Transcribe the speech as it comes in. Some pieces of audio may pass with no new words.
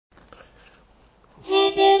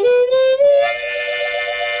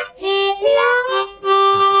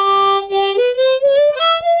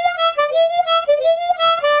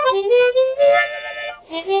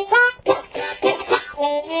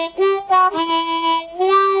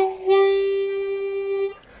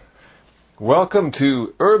Welcome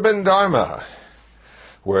to Urban Dharma,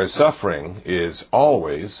 where suffering is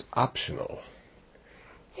always optional.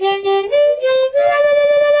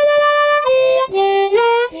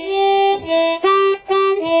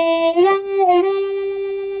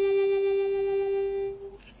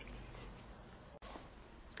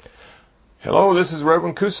 Hello, this is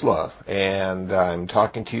Reverend Kusala, and I'm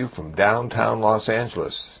talking to you from downtown Los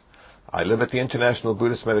Angeles. I live at the International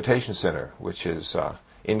Buddhist Meditation Center, which is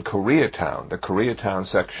in Koreatown, the Koreatown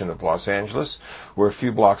section of Los Angeles. We're a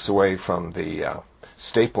few blocks away from the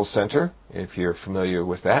Staples Center, if you're familiar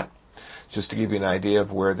with that. Just to give you an idea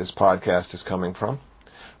of where this podcast is coming from.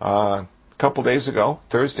 A couple days ago,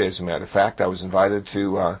 Thursday as a matter of fact, I was invited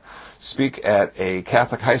to speak at a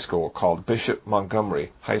Catholic high school called Bishop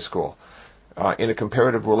Montgomery High School in a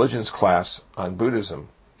comparative religions class on Buddhism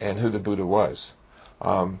and who the Buddha was.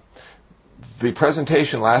 The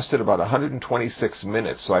presentation lasted about 126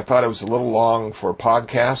 minutes, so I thought it was a little long for a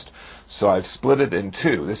podcast, so I've split it in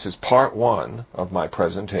two. This is part one of my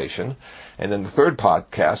presentation, and then the third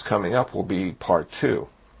podcast coming up will be part two.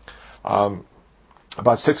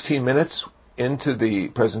 About 16 minutes into the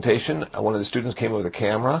presentation, one of the students came with a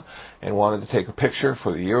camera and wanted to take a picture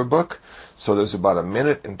for the yearbook. So there's about a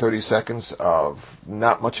minute and 30 seconds of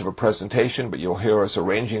not much of a presentation, but you'll hear us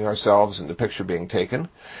arranging ourselves and the picture being taken.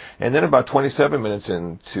 And then about 27 minutes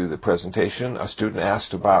into the presentation, a student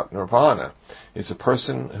asked about nirvana. Is a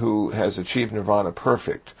person who has achieved nirvana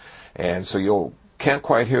perfect? And so you can't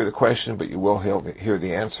quite hear the question, but you will hear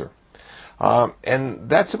the answer. And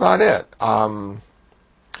that's about it.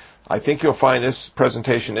 I think you'll find this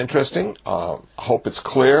presentation interesting. I hope it's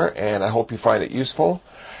clear, and I hope you find it useful.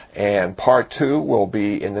 And part two will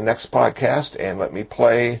be in the next podcast, and let me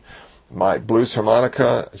play my blues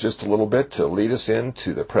harmonica just a little bit to lead us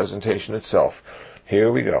into the presentation itself.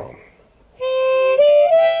 Here we go.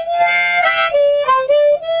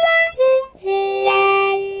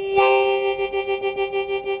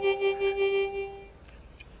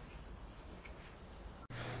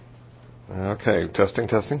 Okay, testing.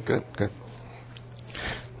 Good.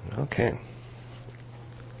 Okay.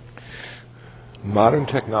 Modern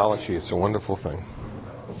technology, it's a wonderful thing.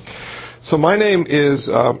 So my name is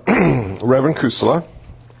Reverend Kusala.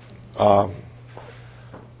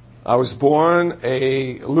 I was born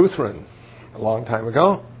a Lutheran a long time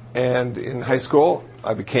ago, and in high school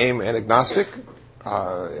I became an agnostic.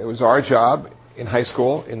 It was our job in high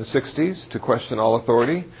school in the 60s to question all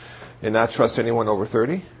authority and not trust anyone over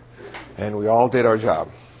 30. And we all did our job.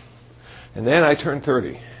 And then I turned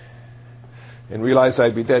 30 and realized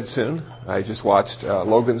I'd be dead soon. I just watched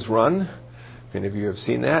Logan's Run, if any of you have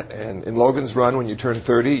seen that. And in Logan's Run, when you turn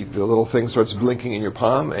 30, the little thing starts blinking in your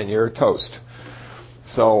palm and you're toast.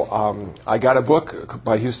 So I got a book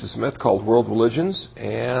by Houston Smith called World Religions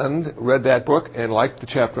and read that book and liked the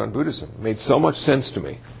chapter on Buddhism. It made so much sense to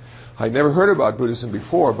me. I'd never heard about Buddhism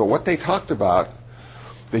before, but what they talked about,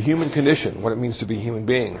 the human condition, what it means to be a human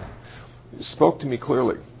being, spoke to me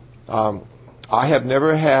clearly. I have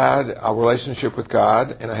never had a relationship with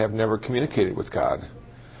God, and I have never communicated with God.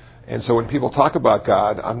 And so when people talk about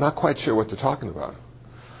God, I'm not quite sure what they're talking about.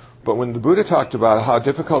 But when the Buddha talked about how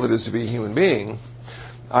difficult it is to be a human being,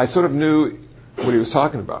 I sort of knew what he was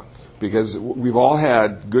talking about, because we've all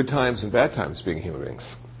had good times and bad times being human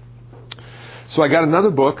beings. So I got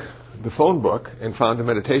another book, the phone book, and found a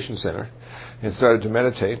meditation center and started to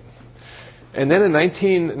meditate. And then in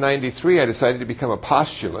 1993, I decided to become a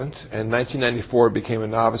postulant. In 1994, I became a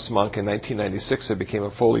novice monk. In 1996, I became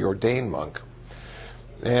a fully ordained monk.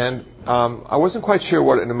 And I wasn't quite sure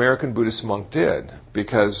what an American Buddhist monk did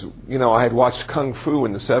because, I had watched Kung Fu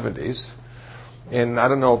in the 70s. And I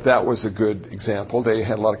don't know if that was a good example. They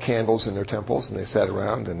had a lot of candles in their temples, and they sat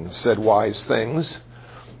around and said wise things.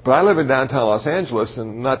 But I live in downtown Los Angeles,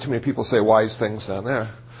 and not too many people say wise things down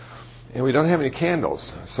there. And we don't have any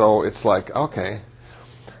candles. So it's like, okay.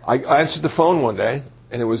 I answered the phone one day,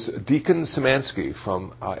 and it was Deacon Szymanski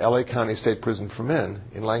from L.A. County State Prison for Men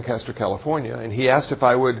in Lancaster, California. And he asked if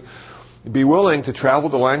I would be willing to travel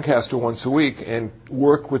to Lancaster once a week and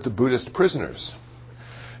work with the Buddhist prisoners.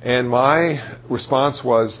 And my response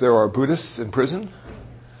was, there are Buddhists in prison?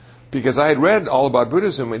 Because I had read all about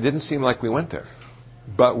Buddhism. It didn't seem like we went there.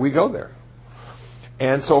 But we go there.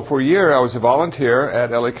 And so for a year, I was a volunteer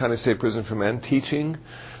at L.A. County State Prison for Men, teaching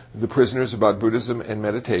the prisoners about Buddhism and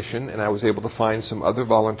meditation. And I was able to find some other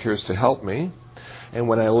volunteers to help me. And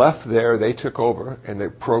when I left there, they took over, and the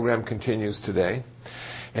program continues today.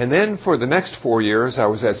 And then for the next 4 years, I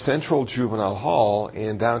was at Central Juvenile Hall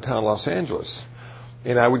in downtown Los Angeles.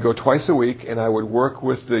 And I would go twice a week, and I would work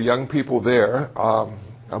with the young people there,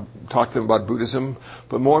 talk to them about Buddhism,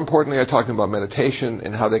 but more importantly, I talked to them about meditation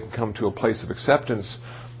and how they can come to a place of acceptance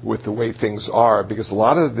with the way things are. Because a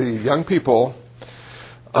lot of the young people,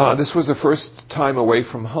 this was the first time away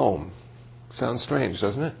from home. Sounds strange,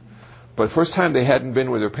 doesn't it? But first time they hadn't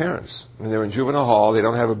been with their parents. And they're in juvenile hall. They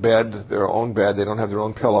don't have a bed, their own bed. They don't have their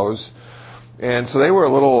own pillows. And so they were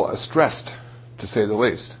a little stressed, to say the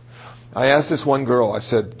least. I asked this one girl, I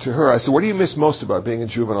said to her, what do you miss most about being in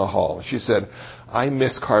juvenile hall? She said, I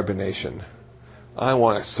miss carbonation. I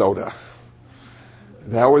want a soda.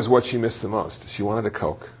 That was what she missed the most. She wanted a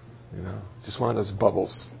Coke, just one of those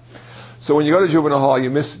bubbles. So when you go to juvenile hall, you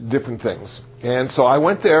miss different things. And so I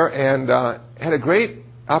went there and had a great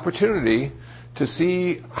opportunity to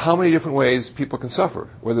see how many different ways people can suffer,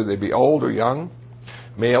 whether they be old or young,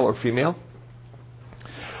 male or female.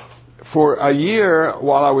 For a year,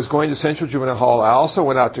 while I was going to Central Juvenile Hall, I also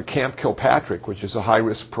went out to Camp Kilpatrick, which is a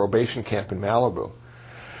high-risk probation camp in Malibu.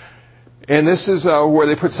 And this is where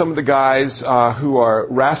they put some of the guys who are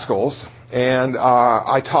rascals. And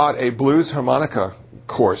I taught a blues harmonica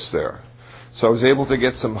course there. So I was able to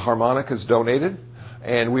get some harmonicas donated.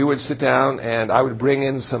 And we would sit down, and I would bring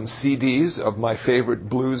in some CDs of my favorite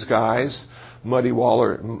blues guys, Muddy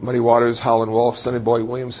Waters, Howlin' Wolf, Sonny Boy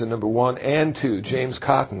Williamson, number 1 and 2, James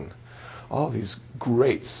Cotton, all these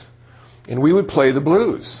greats. And we would play the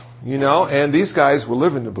blues, and these guys were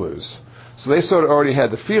living the blues. So they sort of already had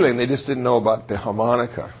the feeling, they just didn't know about the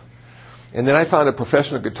harmonica. And then I found a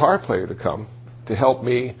professional guitar player to come to help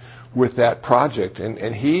me with that project.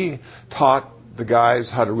 And he taught the guys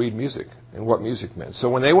how to read music and what music meant. So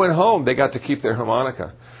when they went home, they got to keep their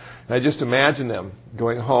harmonica. And I just imagine them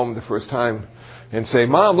going home the first time and say,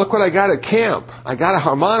 Mom, look what I got at camp. I got a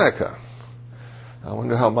harmonica. I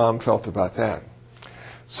wonder how Mom felt about that.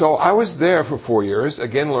 So I was there for 4 years,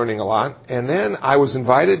 again learning a lot. And then I was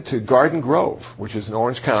invited to Garden Grove, which is in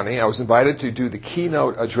Orange County. I was invited to do the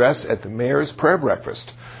keynote address at the mayor's prayer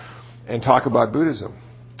breakfast and talk about Buddhism.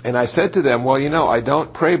 And I said to them, well, I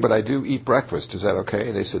don't pray, but I do eat breakfast. Is that okay?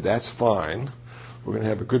 And they said, that's fine. We're going to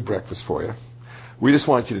have a good breakfast for you. We just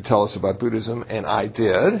want you to tell us about Buddhism. And I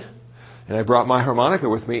did. And I brought my harmonica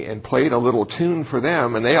with me and played a little tune for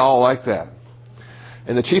them, and they all liked that.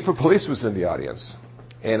 And the chief of police was in the audience.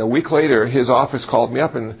 And a week later, his office called me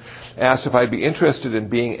up and asked if I'd be interested in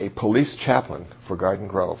being a police chaplain for Garden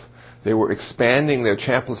Grove. They were expanding their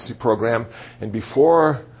chaplaincy program, and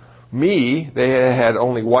before me, they had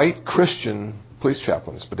only white Christian police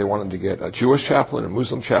chaplains, but they wanted to get a Jewish chaplain, a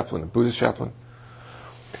Muslim chaplain, a Buddhist chaplain.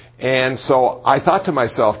 And so I thought to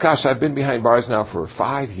myself, gosh, I've been behind bars now for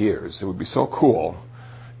 5 years. It would be so cool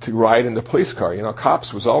to ride in the police car.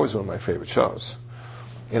 Cops was always one of my favorite shows.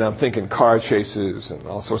 And I'm thinking car chases and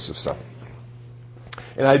all sorts of stuff.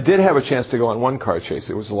 And I did have a chance to go on one car chase.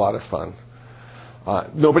 It was a lot of fun.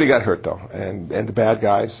 Nobody got hurt, though. And the bad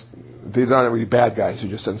guys, these aren't really bad guys. They're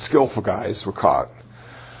just unskillful guys were caught.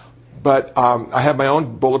 But I have my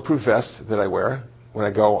own bulletproof vest that I wear when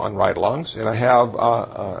I go on ride-alongs. And I have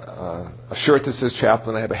a shirt that says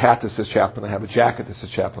chaplain. I have a hat that says chaplain. I have a jacket that says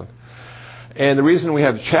chaplain. And the reason we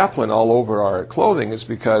have chaplain all over our clothing is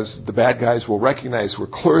because the bad guys will recognize we're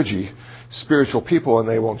clergy, spiritual people, and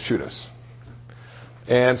they won't shoot us.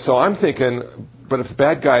 And so I'm thinking, but if the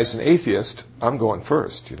bad guy's an atheist, I'm going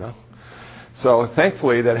first, So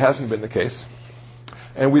thankfully that hasn't been the case.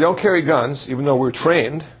 And we don't carry guns, even though we're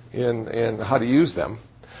trained in how to use them.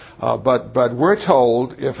 But we're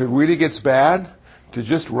told if it really gets bad, to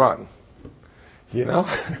just run.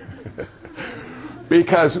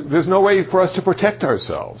 Because there's no way for us to protect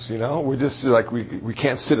ourselves, We're just like, we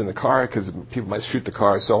can't sit in the car because people might shoot the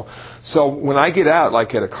car. So when I get out,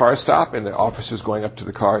 like at a car stop and the officer's going up to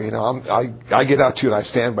the car, I get out too and I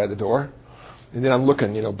stand by the door. And then I'm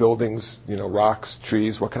looking, buildings, rocks,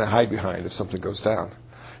 trees, what can I hide behind if something goes down?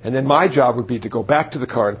 And then my job would be to go back to the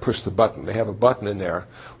car and push the button. They have a button in there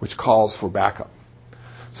which calls for backup.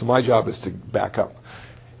 So my job is to back up.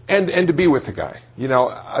 And to be with the guy.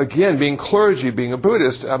 Again, being clergy, being a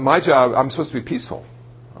Buddhist, my job, I'm supposed to be peaceful.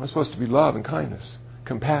 I'm supposed to be love and kindness,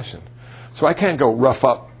 compassion. So I can't go rough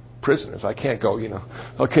up prisoners. I can't go,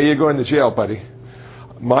 okay, you're going to jail, buddy.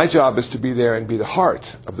 My job is to be there and be the heart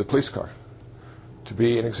of the police car. To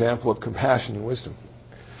be an example of compassion and wisdom.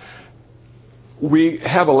 We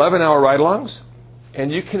have 11-hour ride-alongs,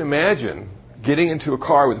 and you can imagine getting into a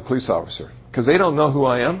car with a police officer. Because they don't know who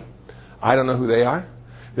I am. I don't know who they are.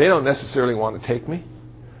 They don't necessarily want to take me.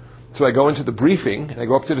 So I go into the briefing, and I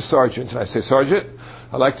go up to the sergeant, and I say, Sergeant,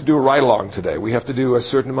 I'd like to do a ride-along today. We have to do a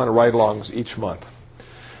certain amount of ride-alongs each month.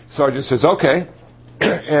 Sergeant says, okay.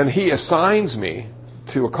 And he assigns me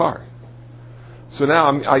to a car. So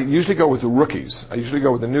now I usually go with the rookies. I usually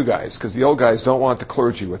go with the new guys, because the old guys don't want the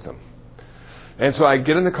clergy with them. And so I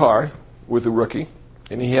get in the car with the rookie,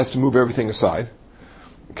 and he has to move everything aside,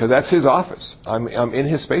 because that's his office. I'm in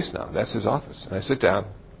his space now. That's his office. And I sit down.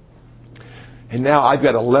 And now I've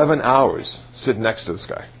got 11 hours sitting next to this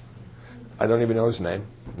guy. I don't even know his name.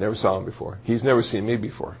 Never saw him before. He's never seen me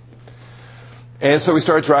before. And so we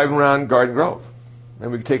start driving around Garden Grove.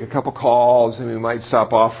 And we take a couple calls, and we might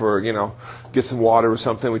stop off for, get some water or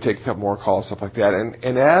something. We take a couple more calls, stuff like that.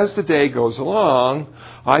 And as the day goes along,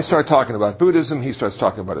 I start talking about Buddhism. He starts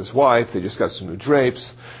talking about his wife. They just got some new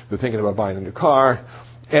drapes. They're thinking about buying a new car.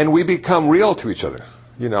 And we become real to each other,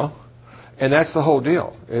 And that's the whole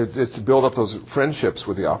deal. It's to build up those friendships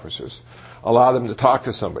with the officers. Allow them to talk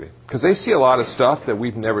to somebody. Because they see a lot of stuff that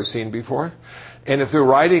we've never seen before. And if they're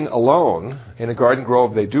riding alone, in a Garden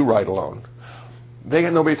Grove, they do ride alone. They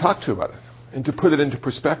got nobody to talk to about it. And to put it into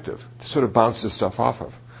perspective, to sort of bounce this stuff off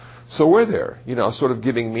of. So we're there, sort of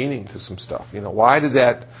giving meaning to some stuff. Why did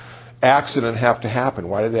that accident have to happen?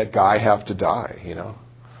 Why did that guy have to die,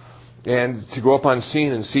 And to go up on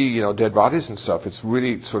scene and see, dead bodies and stuff, it's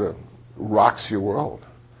really sort of rocks your world.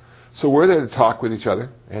 So we're there to talk with each other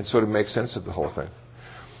and sort of make sense of the whole thing.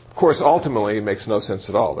 Of course, ultimately, it makes no sense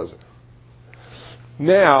at all, does it?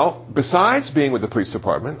 Now, besides being with the police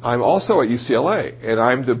department, I'm also at UCLA, and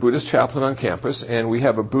I'm the Buddhist chaplain on campus, and we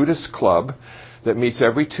have a Buddhist club that meets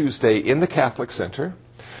every Tuesday in the Catholic Center.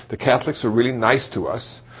 The Catholics are really nice to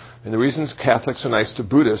us, and the reasons Catholics are nice to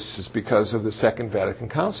Buddhists is because of the Second Vatican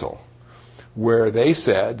Council, where they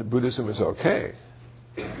said Buddhism is okay.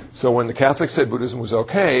 So when the Catholics said Buddhism was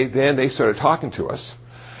okay, then they started talking to us.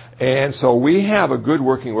 And so we have a good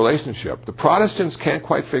working relationship. The Protestants can't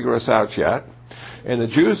quite figure us out yet. And the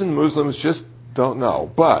Jews and Muslims just don't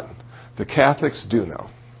know. But the Catholics do know.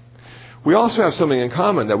 We also have something in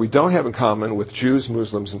common that we don't have in common with Jews,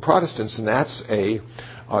 Muslims, and Protestants, and that's a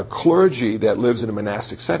clergy that lives in a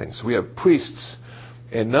monastic setting. So we have priests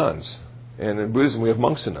and nuns. And in Buddhism, we have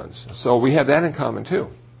monks and nuns. So we have that in common, too.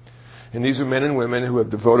 And these are men and women who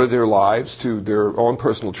have devoted their lives to their own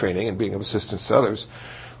personal training and being of assistance to others.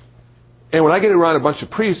 And when I get around a bunch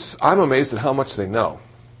of priests, I'm amazed at how much they know.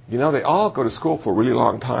 They all go to school for a really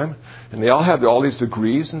long time, and they all have all these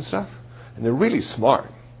degrees and stuff, and they're really smart,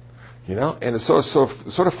 And it's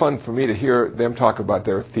sort of fun for me to hear them talk about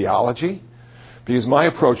their theology, because my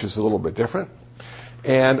approach is a little bit different.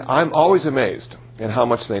 And I'm always amazed at how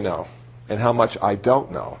much they know, and how much I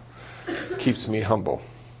don't know. It keeps me humble.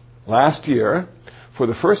 Last year, for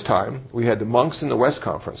the first time, we had the Monks in the West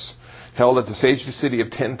Conference, held at the Sage City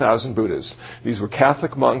of 10,000 Buddhas. These were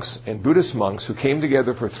Catholic monks and Buddhist monks who came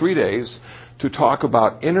together for 3 days to talk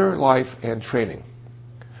about inner life and training.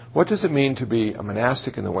 What does it mean to be a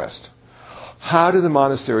monastic in the West? How do the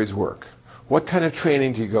monasteries work? What kind of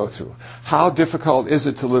training do you go through? How difficult is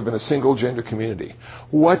it to live in a single-gender community?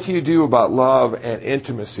 What do you do about love and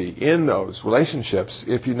intimacy in those relationships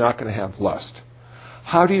if you're not going to have lust?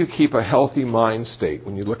 How do you keep a healthy mind state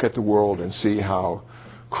when you look at the world and see how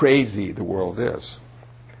crazy the world is?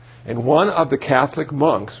 And one of the Catholic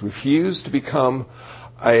monks refused to become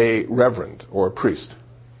a reverend or a priest.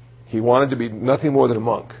 He wanted to be nothing more than a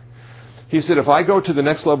monk. He said, if I go to the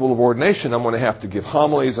next level of ordination, I'm going to have to give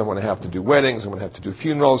homilies, I'm going to have to do weddings, I'm going to have to do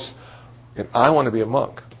funerals, and I want to be a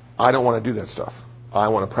monk. I don't want to do that stuff. I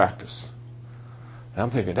want to practice. And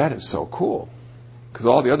I'm thinking, that is so cool. Because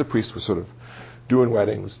all the other priests were sort of doing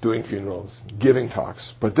weddings, doing funerals, giving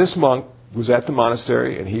talks. But this monk was at the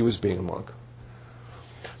monastery, and he was being a monk.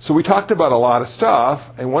 So we talked about a lot of stuff,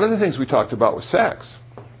 and one of the things we talked about was sex.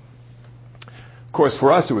 Of course,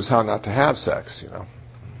 for us, it was how not to have sex,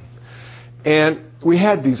 And we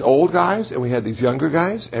had these old guys, and we had these younger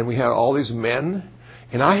guys, and we had all these men.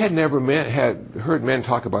 And I had never heard men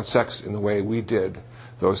talk about sex in the way we did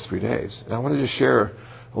those 3 days. And I wanted to share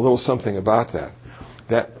a little something about that.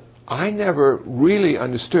 That I never really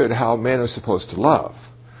understood how men are supposed to love.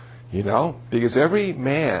 Because every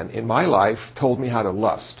man in my life told me how to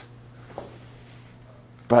lust.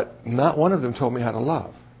 But not one of them told me how to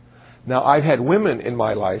love. Now, I've had women in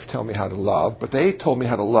my life tell me how to love, but they told me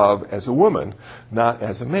how to love as a woman, not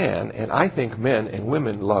as a man. And I think men and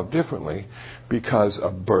women love differently because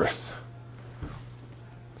of birth.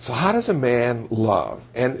 So how does a man love?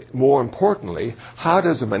 And more importantly, how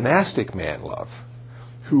does a monastic man love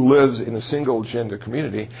who lives in a single gender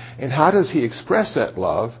community? And how does he express that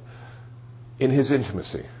love in his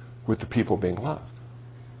intimacy with the people being loved?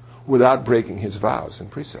 without breaking his vows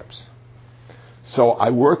and precepts. So I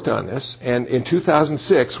worked on this, and in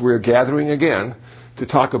 2006, we're gathering again to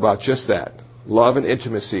talk about just that, love and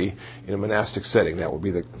intimacy in a monastic setting. That will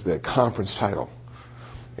be the conference title.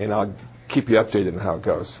 And I'll keep you updated on how it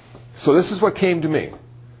goes. So this is what came to me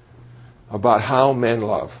about how men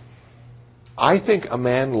love. I think a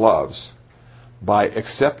man loves by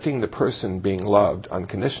accepting the person being loved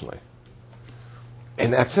unconditionally.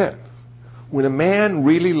 And that's it. When a man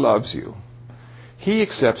really loves you, he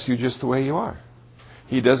accepts you just the way you are.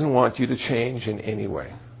 He doesn't want you to change in any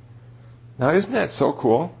way. Now, isn't that so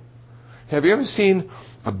cool? Have you ever seen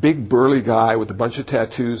a big burly guy with a bunch of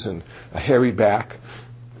tattoos and a hairy back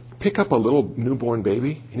pick up a little newborn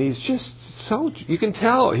baby? And he's just so, you can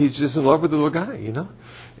tell he's just in love with the little guy, you know?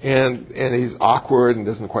 And he's awkward and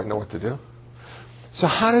doesn't quite know what to do. So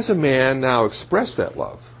how does a man now express that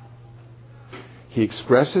love? He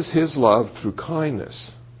expresses his love through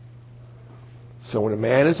kindness. So when a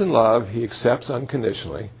man is in love, he accepts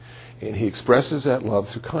unconditionally, and he expresses that love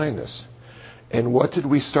through kindness. And what did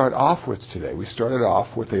we start off with today? We started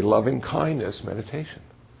off with a loving kindness meditation,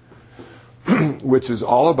 which is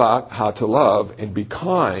all about how to love and be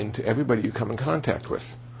kind to everybody you come in contact with.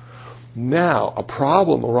 Now, a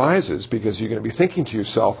problem arises because you're going to be thinking to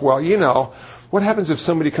yourself, well, you know, what happens if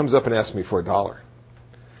somebody comes up and asks me for $1?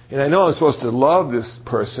 And I know I'm supposed to love this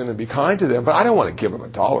person and be kind to them, but I don't want to give them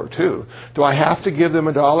 $1 too. Do I have to give them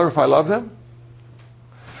 $1 if I love them?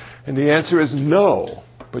 And the answer is no,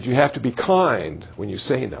 but you have to be kind when you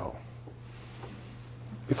say no.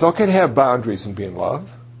 It's okay to have boundaries and be in love.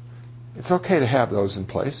 It's okay to have those in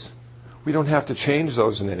place. We don't have to change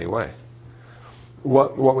those in any way.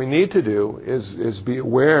 What we need to do is be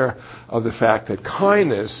aware of the fact that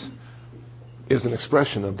kindness is an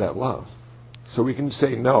expression of that love. So we can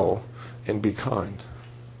say no and be kind.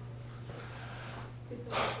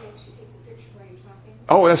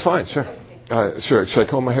 Oh, that's fine. Sure. Sure. Should I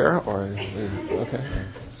comb my hair? Or okay.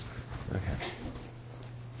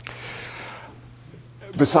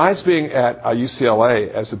 Besides being at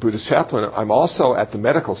UCLA as a Buddhist chaplain, I'm also at the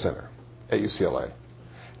medical center at UCLA.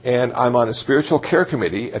 And I'm on a spiritual care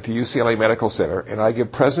committee at the UCLA Medical Center, and I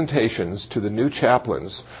give presentations to the new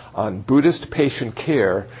chaplains on Buddhist patient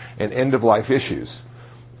care and end-of-life issues.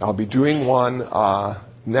 I'll be doing one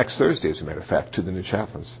next Thursday, as a matter of fact, to the new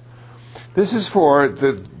chaplains. This is for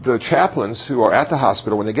the chaplains who are at the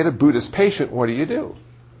hospital. When they get a Buddhist patient, what do you do?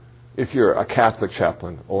 If you're a Catholic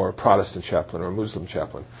chaplain or a Protestant chaplain or a Muslim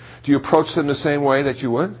chaplain, do you approach them the same way that you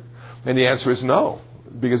would? And the answer is no,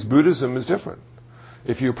 because Buddhism is different.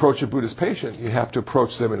 If you approach a Buddhist patient, you have to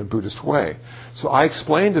approach them in a Buddhist way. So I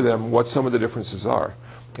explain to them what some of the differences are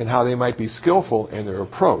and how they might be skillful in their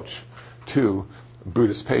approach to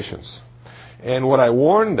Buddhist patients. And what I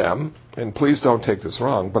warn them, and please don't take this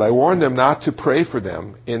wrong, but I warn them not to pray for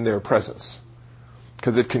them in their presence,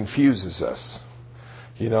 because it confuses us.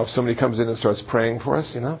 You know, if somebody comes in and starts praying for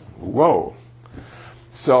us, you know, whoa.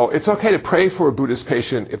 So it's okay to pray for a Buddhist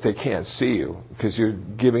patient if they can't see you, because you're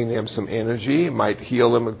giving them some energy. It might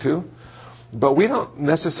heal them too. But we don't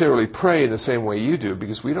necessarily pray in the same way you do,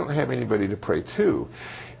 because we don't have anybody to pray to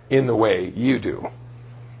in the way you do.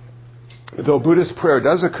 Though Buddhist prayer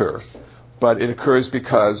does occur, but it occurs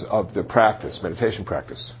because of the practice, meditation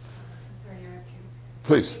practice. Sorry to interrupt you.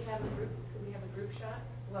 Please. Could we have a group shot?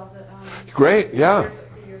 Well, Great, yeah.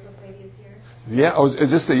 The yearbook lady is here. Yeah, oh, is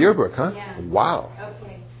this the yearbook, huh? Yeah. Wow.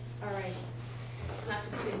 Okay, all right. Not to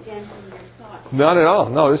put a dent in your thoughts. Not at all.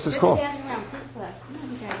 No, this is cool. Stand around, push left. Come on,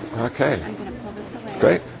 you guys. Okay. I'm going to pull this away. It's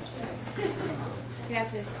great. You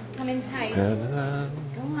have to come in tight. Go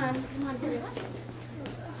on, Bruce.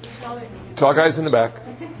 Tall guys in the back.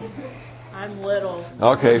 I'm little.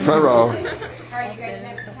 Okay, front row. All right, you guys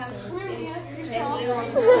have to come in.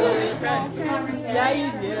 Yeah,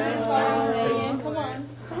 you do. Come on.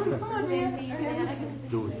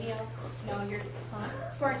 No, you're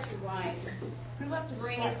far too wide.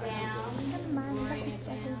 Bring it down. Bring it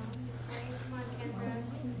down. Come on, Kendra.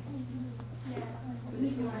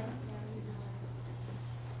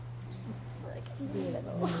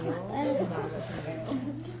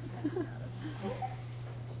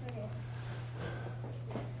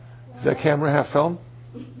 Does that camera have film?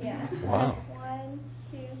 Yeah. Wow. 1,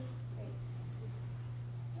 2,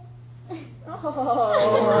 3. Oh.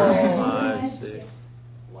 5, 6.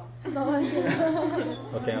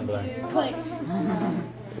 Okay, I'm blind.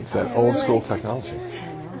 It's that old school technology.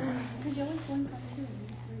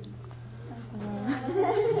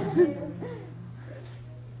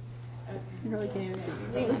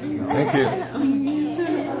 Thank you.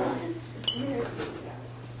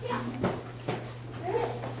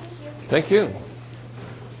 Thank you.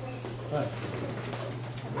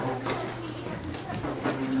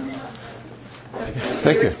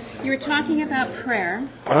 Thank you. You were talking about prayer,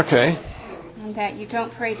 Okay. and that you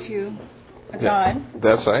don't pray to a God.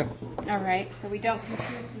 That's right. All right, so we don't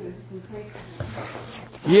confuse Buddhists and pray.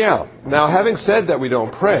 Yeah. Now, having said that we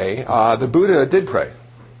don't pray, the Buddha did pray.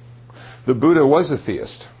 The Buddha was a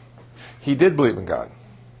theist. He did believe in God.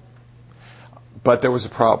 But there was a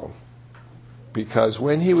problem. Because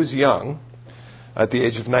when he was young, at the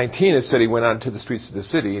age of 19, it said he went out into the streets of the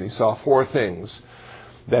city and he saw 4 things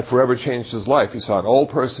that forever changed his life. He saw an old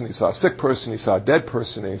person, he saw a sick person, he saw a dead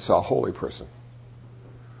person, and he saw a holy person.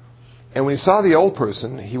 And when he saw the old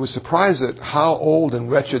person, he was surprised at how old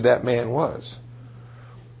and wretched that man was.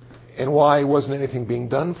 And why wasn't anything being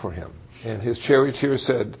done for him. And his charioteer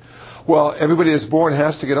said, well, everybody that's born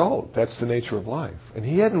has to get old. That's the nature of life. And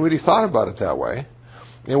he hadn't really thought about it that way.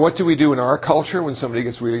 And what do we do in our culture when somebody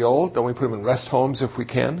gets really old? Don't we put them in rest homes if we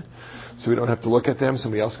can? So we don't have to look at them.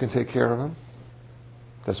 Somebody else can take care of them.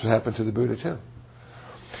 That's what happened to the Buddha too.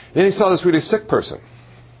 Then he saw this really sick person.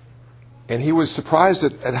 And he was surprised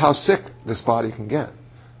at how sick this body can get.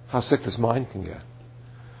 How sick this mind can get.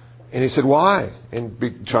 And he said, why? And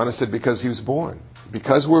Chana said, because he was born.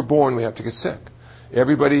 Because we're born, we have to get sick.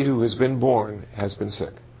 Everybody who has been born has been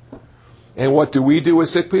sick. And what do we do with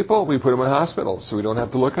sick people? We put them in hospitals so we don't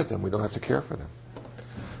have to look at them. We don't have to care for them.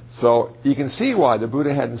 So you can see why the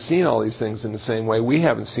Buddha hadn't seen all these things in the same way. We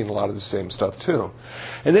haven't seen a lot of the same stuff too.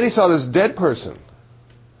 And then he saw this dead person.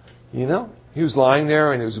 You know? He was lying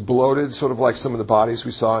there and he was bloated, sort of like some of the bodies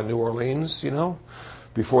we saw in New Orleans, you know,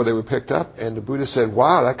 before they were picked up. And the Buddha said,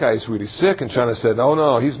 wow, that guy's really sick. And Chana said, oh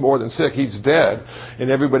no, he's more than sick. He's dead. And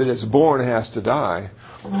everybody that's born has to die.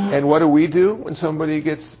 And what do we do when somebody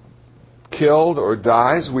gets killed or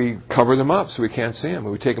dies? We cover them up so we can't see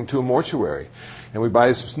them. We take them to a mortuary. And we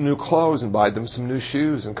buy some new clothes and buy them some new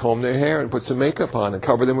shoes and comb their hair and put some makeup on and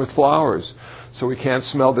cover them with flowers so we can't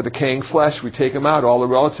smell the decaying flesh. We take them out. All the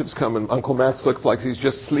relatives come and Uncle Max looks like he's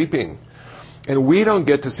just sleeping. And we don't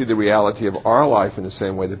get to see the reality of our life in the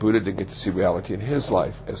same way the Buddha didn't get to see reality in his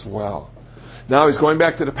life as well. Now he's going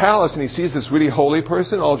back to the palace and he sees this really holy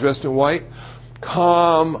person all dressed in white,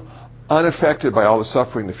 calm, unaffected by all the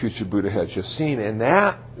suffering the future Buddha had just seen. And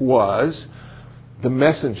that was the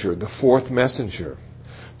messenger, the 4th messenger.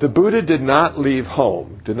 The Buddha did not leave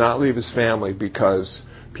home, did not leave his family because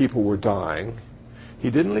people were dying.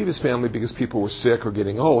 He didn't leave his family because people were sick or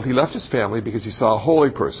getting old. He left his family because he saw a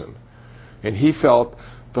holy person. And he felt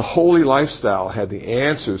the holy lifestyle had the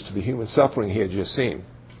answers to the human suffering he had just seen.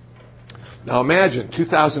 Now imagine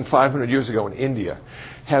 2,500 years ago in India,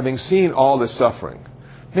 having seen all this suffering,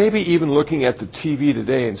 maybe even looking at the TV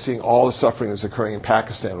today and seeing all the suffering that's occurring in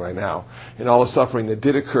Pakistan right now, and all the suffering that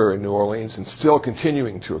did occur in New Orleans and still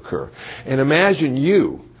continuing to occur. And imagine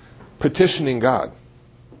you petitioning God,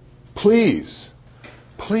 please,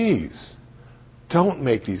 please, don't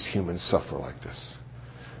make these humans suffer like this.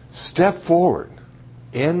 Step forward,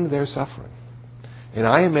 end their suffering. And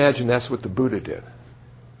I imagine that's what the Buddha did,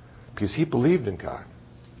 because he believed in God.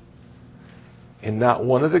 And not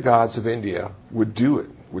one of the gods of India would do it,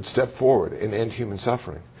 would step forward and end human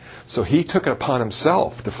suffering. So he took it upon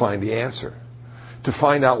himself to find the answer, to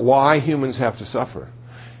find out why humans have to suffer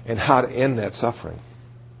and how to end that suffering.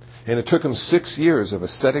 And it took him 6 years of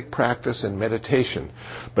ascetic practice and meditation.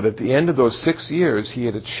 But at the end of those 6 years, he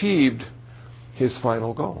had achieved his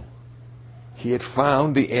final goal. He had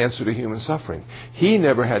found the answer to human suffering. He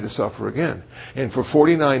never had to suffer again. And for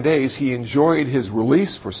 49 days, he enjoyed his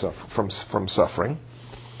release from suffering.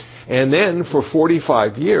 And then for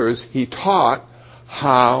 45 years, he taught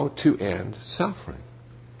how to end suffering.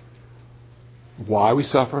 Why we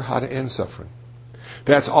suffer, how to end suffering.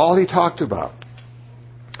 That's all he talked about.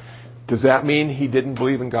 Does that mean he didn't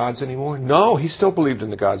believe in gods anymore? No, he still believed in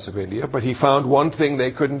the gods of India, but he found one thing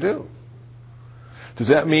they couldn't do. Does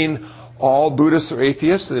that mean all Buddhists are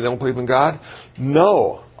atheists and they don't believe in God?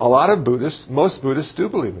 No. A lot of Buddhists, most Buddhists do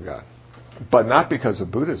believe in God. But not because of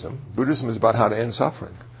Buddhism. Buddhism is about how to end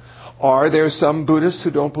suffering. Are there some Buddhists who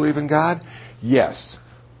don't believe in God? Yes.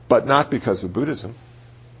 But not because of Buddhism.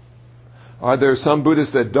 Are there some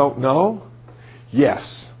Buddhists that don't know?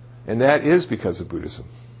 Yes. And that is because of Buddhism.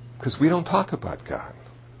 Because we don't talk about God.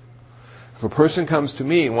 If a person comes to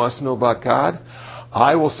me and wants to know about God,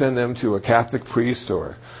 I will send them to a Catholic priest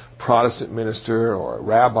or Protestant minister or a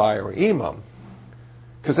rabbi or imam.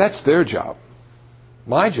 Because that's their job.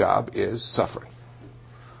 My job is suffering.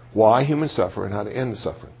 Why humans suffer and how to end the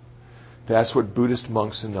suffering. That's what Buddhist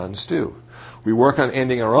monks and nuns do. We work on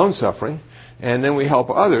ending our own suffering, and then we help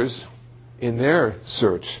others in their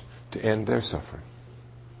search to end their suffering.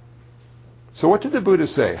 So what did the Buddha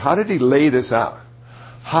say? How did he lay this out?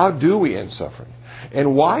 How do we end suffering?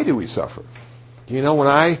 And why do we suffer? You know,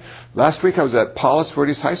 last week I was at Palos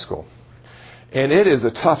Verdes High School, and it is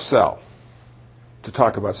a tough sell to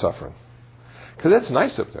talk about suffering. Because it's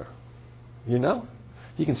nice up there, you know?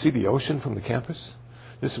 You can see the ocean from the campus.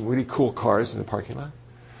 There's some really cool cars in the parking lot.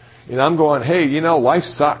 And I'm going, hey, you know, life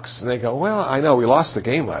sucks. And they go, well, I know, we lost the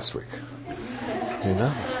game last week. You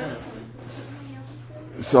know?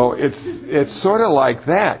 So it's sort of like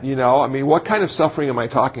that, you know? I mean, what kind of suffering am I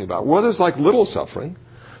talking about? Well, there's like little suffering.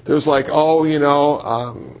 There's like, oh, you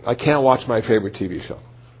know, I can't watch my favorite TV show.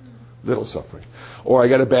 Little suffering. Or I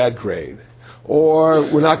got a bad grade. Or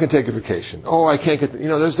we're not going to take a vacation. Oh, I can't get,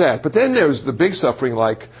 there's that. But then there's the big suffering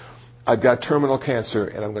like, I've got terminal cancer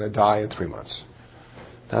and I'm going to die in 3 months.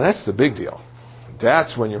 Now that's the big deal.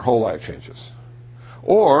 That's when your whole life changes.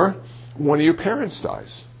 Or one of your parents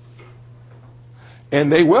dies.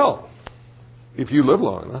 And they will, if you live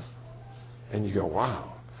long enough. And you go,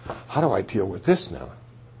 wow, how do I deal with this now?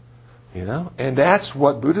 You know? And that's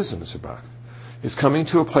what Buddhism is about. Is coming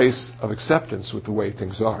to a place of acceptance with the way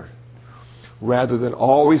things are. Rather than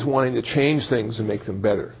always wanting to change things and make them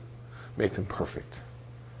better. Make them perfect.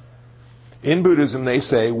 In Buddhism, they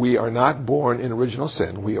say we are not born in original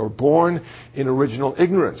sin. We are born in original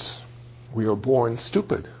ignorance. We are born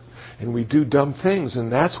stupid. And we do dumb things,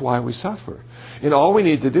 and that's why we suffer. And all we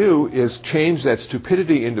need to do is change that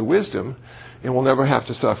stupidity into wisdom, and we'll never have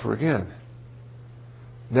to suffer again.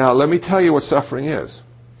 Now, let me tell you what suffering is.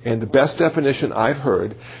 And the best definition I've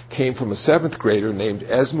heard came from a 7th grader named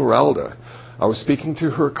Esmeralda. I was speaking to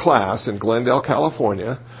her class in Glendale,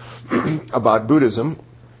 California, about Buddhism.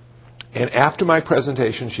 And after my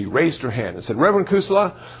presentation, she raised her hand and said, Reverend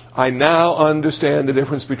Kusala, I now understand the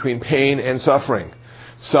difference between pain and suffering.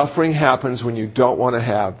 Suffering happens when you don't want to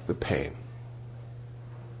have the pain.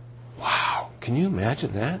 Wow. Can you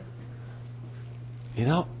imagine that?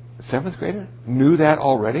 7th grader knew that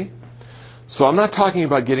already? So I'm not talking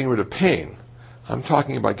about getting rid of pain. I'm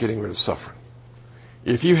talking about getting rid of suffering.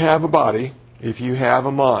 If you have a body, if you have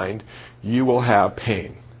a mind, you will have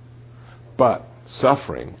pain. But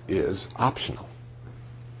suffering is optional.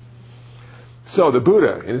 So the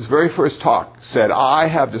Buddha, in his very first talk, said, I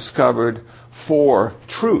have discovered 4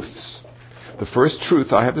 truths. The first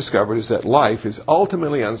truth I have discovered is that life is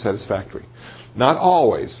ultimately unsatisfactory. Not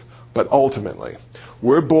always, but ultimately.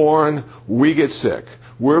 We're born, we get sick.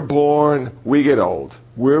 We're born, we get old.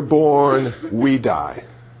 We're born, we die.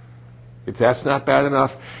 If that's not bad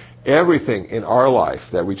enough, everything in our life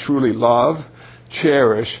that we truly love,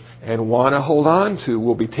 cherish, and want to hold on to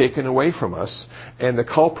will be taken away from us, and the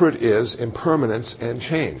culprit is impermanence and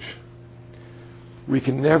change. We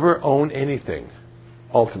can never own anything,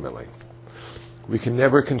 ultimately. We can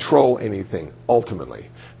never control anything, ultimately.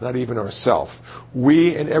 Not even ourselves.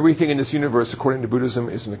 We and everything in this universe, according to Buddhism,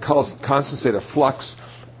 is in a constant state of flux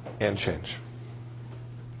and change.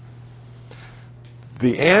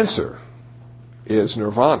 The answer is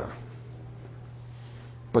nirvana.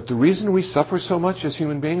 But the reason we suffer so much as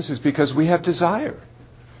human beings is because we have desire.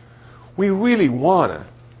 We really want to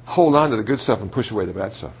hold on to the good stuff and push away the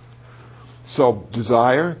bad stuff. So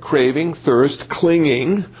desire, craving, thirst,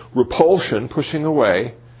 clinging, repulsion, pushing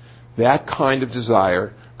away, that kind of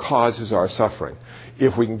desire causes our suffering.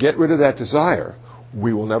 If we can get rid of that desire,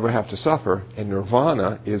 we will never have to suffer, and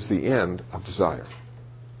nirvana is the end of desire.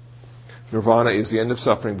 Nirvana is the end of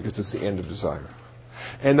suffering because it's the end of desire.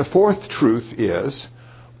 And the 4th truth is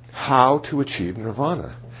how to achieve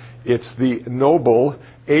nirvana. It's the noble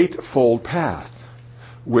 8-fold path,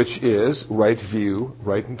 which is right view,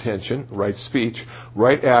 right intention, right speech,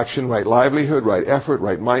 right action, right livelihood, right effort,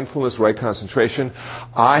 right mindfulness, right concentration.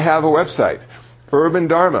 I have a website,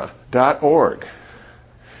 urbandharma.org.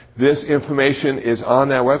 This information is on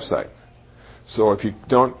that website. So if you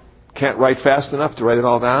can't write fast enough to write it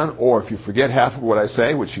all down, or if you forget half of what I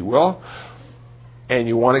say, which you will, and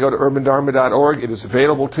you want to go to urbandharma.org, it is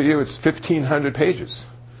available to you. It's 1,500 pages.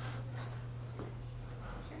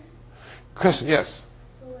 Question, yes?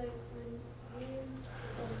 So, like, when you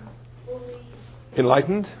fully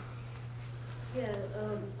Enlightened? Yeah,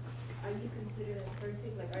 are you considered as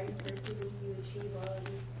perfect? Like, are you perfect when you achieve all of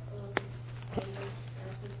these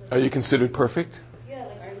aspects of Are you considered perfect? Yeah,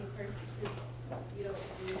 like, are you perfect since you don't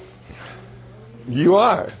do You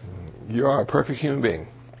are. You are a perfect human being.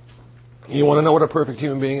 You want to know what a perfect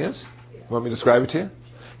human being is? You want me to describe it to you?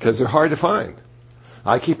 Because they're hard to find.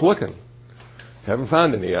 I keep looking. Haven't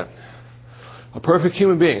found any yet. A perfect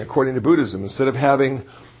human being, according to Buddhism, instead of having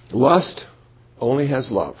lust, only has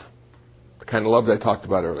love. The kind of love that I talked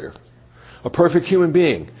about earlier. A perfect human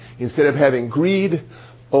being, instead of having greed,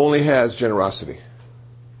 only has generosity.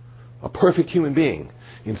 A perfect human being,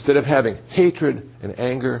 instead of having hatred and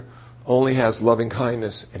anger, only has loving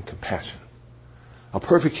kindness and compassion. A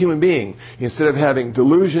perfect human being, instead of having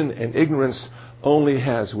delusion and ignorance, only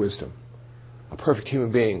has wisdom. A perfect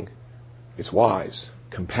human being is wise,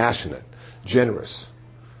 compassionate, generous,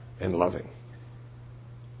 and loving.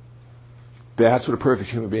 That's what a perfect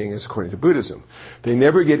human being is according to Buddhism. They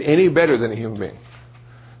never get any better than a human being.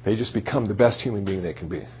 They just become the best human being they can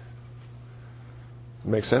be.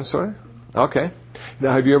 Make sense, sorry? Okay.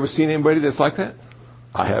 Now, have you ever seen anybody that's like that?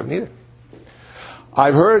 I haven't either.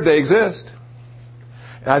 I've heard they exist.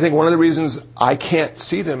 And I think one of the reasons I can't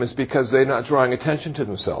see them is because they're not drawing attention to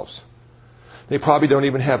themselves. They probably don't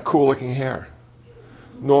even have cool-looking hair.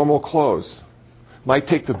 Normal clothes. Might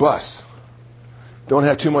take the bus. Don't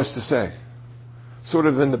have too much to say. Sort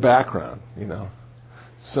of in the background, you know.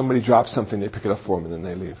 Somebody drops something, they pick it up for them, and then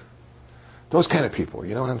they leave. Those kind of people,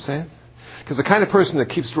 you know what I'm saying? Because the kind of person that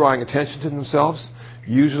keeps drawing attention to themselves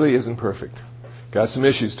usually isn't perfect. Got some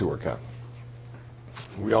issues to work out.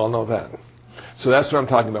 We all know that. So that's what I'm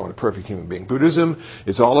talking about with a perfect human being. Buddhism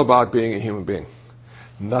is all about being a human being.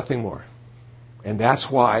 Nothing more. And that's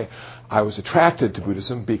why I was attracted to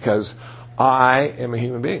Buddhism, because I am a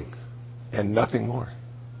human being and nothing more.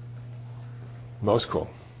 Most cool.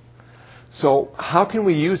 So how can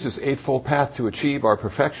we use this Eightfold Path to achieve our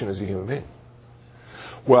perfection as a human being?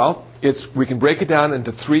 Well, we can break it down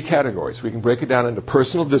into three categories. We can break it down into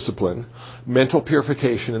personal discipline, mental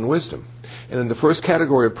purification, and wisdom. And in the first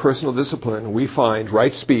category of personal discipline, we find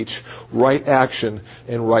right speech, right action,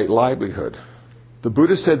 and right livelihood. The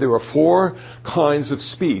Buddha said there are 4 kinds of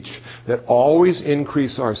speech that always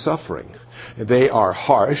increase our suffering. They are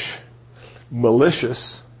harsh,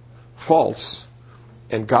 malicious, false,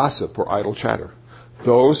 and gossip or idle chatter.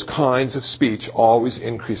 Those kinds of speech always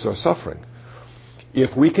increase our suffering.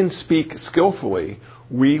 If we can speak skillfully,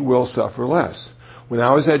 we will suffer less. When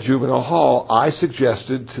I was at Juvenile Hall, I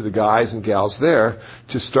suggested to the guys and gals there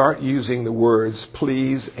to start using the words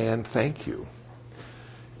please and thank you,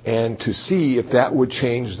 and to see if that would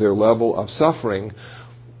change their level of suffering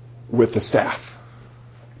with the staff.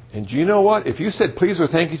 And do you know what? If you said please or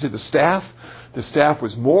thank you to the staff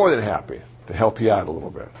was more than happy to help you out a little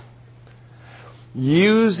bit.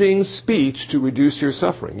 Using speech to reduce your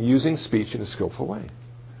suffering. Using speech in a skillful way.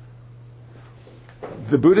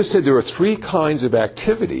 The Buddha said there are 3 kinds of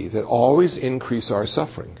activity that always increase our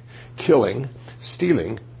suffering. Killing,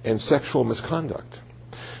 stealing, and sexual misconduct.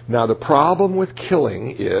 Now the problem with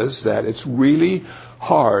killing is that it's really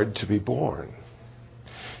hard to be born.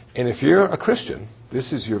 And if you're a Christian,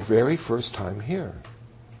 this is your very first time here.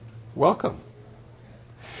 Welcome.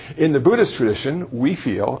 In the Buddhist tradition, we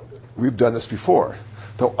feel we've done this before.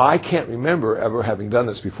 Though I can't remember ever having done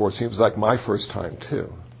this before. It seems like my first time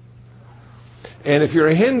too. And if you're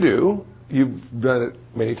a Hindu, you've done it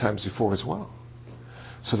many times before as well.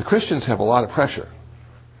 So the Christians have a lot of pressure.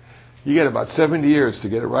 You get about 70 years to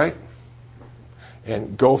get it right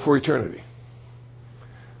and go for eternity.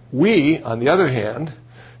 We, on the other hand,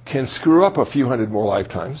 can screw up a few hundred more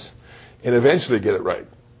lifetimes and eventually get it right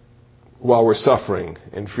while we're suffering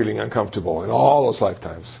and feeling uncomfortable in all those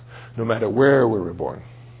lifetimes, no matter where we were born.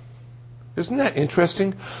 Isn't that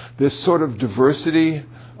interesting? This sort of diversity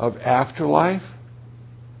of afterlife.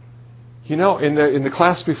 You know, in the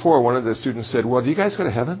class before, one of the students said, well, do you guys go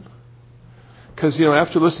to heaven? Because, you know,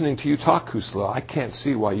 after listening to you talk, Kusala, I can't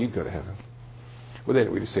see why you'd go to heaven. Well, they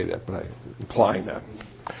didn't really say that, but I'm implying that.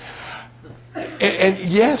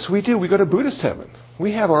 And yes, we do. We go to Buddhist heaven.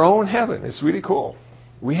 We have our own heaven. It's really cool.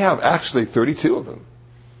 We have actually 32 of them.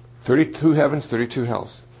 32 heavens, 32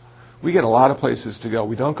 hells. We get a lot of places to go.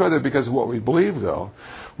 We don't go there because of what we believe, though.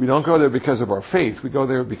 We don't go there because of our faith. We go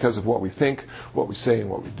there because of what we think, what we say, and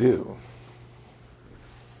what we do.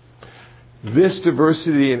 This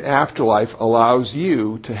diversity in afterlife allows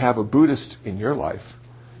you to have a Buddhist in your life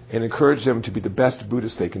and encourage them to be the best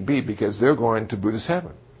Buddhist they can be because they're going to Buddhist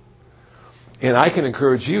heaven. And I can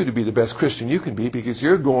encourage you to be the best Christian you can be because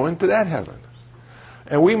you're going to that heaven.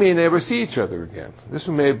 And we may never see each other again. This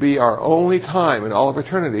may be our only time in all of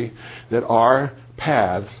eternity that our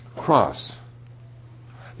paths cross.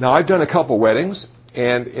 Now, I've done a couple weddings,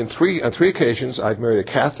 and on three occasions, I've married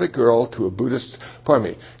a Catholic girl to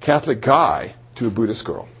a Catholic guy to a Buddhist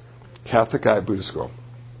girl. Catholic guy, Buddhist girl.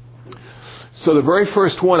 So the very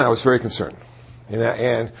first one, I was very concerned.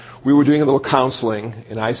 And we were doing a little counseling,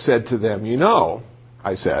 and I said to them,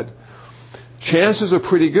 I said, chances are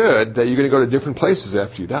pretty good that you're going to go to different places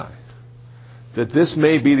after you die. That this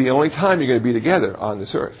may be the only time you're going to be together on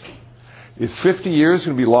this earth. Is 50 years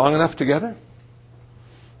going to be long enough together?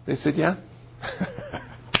 They said, yeah.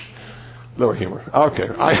 Little humor. Okay.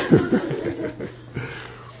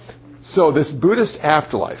 So this Buddhist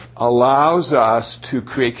afterlife allows us to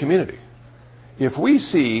create community. If we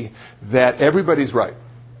see that everybody's right,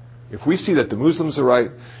 if we see that the Muslims are right,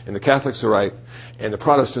 and the Catholics are right, and the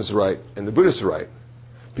Protestants are right, and the Buddhists are right,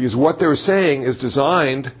 because what they're saying is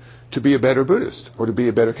designed to be a better Buddhist, or to be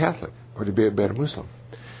a better Catholic, or to be a better Muslim.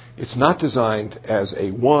 It's not designed as a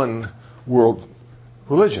one world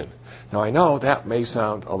religion. Now I know that may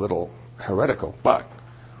sound a little heretical, but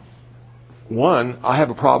one, I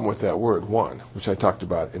have a problem with that word, one, which I talked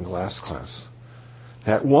about in the last class.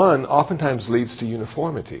 That one oftentimes leads to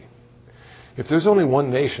uniformity. If there's only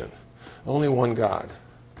one nation, only one God,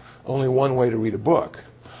 only one way to read a book,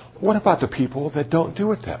 what about the people that don't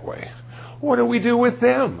do it that way? What do we do with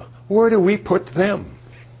them? Where do we put them?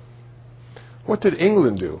 What did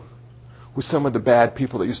England do with some of the bad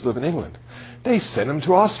people that used to live in England? They sent them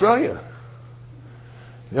to Australia.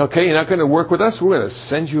 Okay, you're not going to work with us? We're going to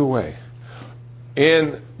send you away.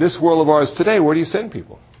 In this world of ours today, where do you send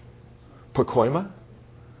people? Pacoima?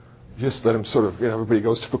 Just let them sort of, everybody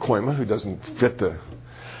goes to Pacoima who doesn't fit the...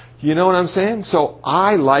 You know what I'm saying? So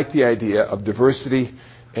I like the idea of diversity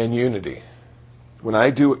and unity. When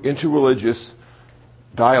I do interreligious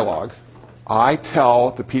dialogue, I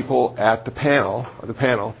tell the people at the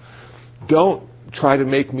panel, don't try to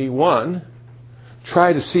make me one.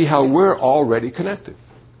 Try to see how we're already connected.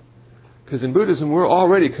 Because in Buddhism, we're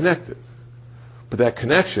already connected. But that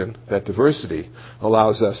connection, that diversity,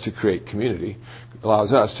 allows us to create community,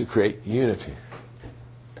 allows us to create unity.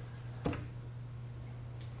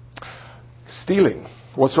 Stealing.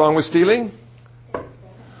 What's wrong with stealing?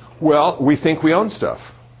 Well, we think we own stuff.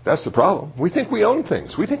 That's the problem. We think we own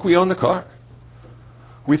things. We think we own the car.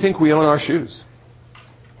 We think we own our shoes.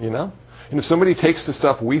 And if somebody takes the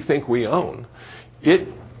stuff we think we own, it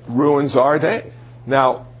ruins our day.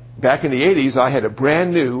 Now, back in the 80s, I had a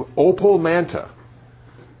brand new Opel Manta.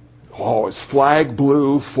 Oh, it's flag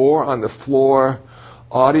blue, 4 on the floor,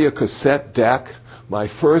 audio cassette deck, my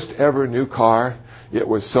first ever new car. It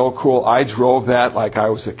was so cool. I drove that like I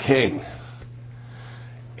was a king.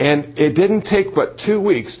 And it didn't take but 2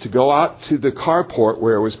 weeks to go out to the carport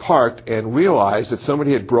where it was parked and realize that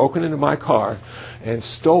somebody had broken into my car and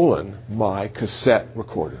stolen my cassette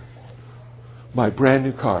recorder. My brand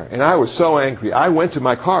new car. And I was so angry. I went to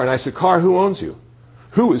my car and I said, "Car, who owns you?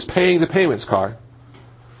 Who is paying the payments, car?"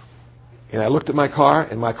 And I looked at my car,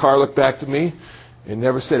 and my car looked back to me and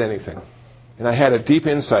never said anything. And I had a deep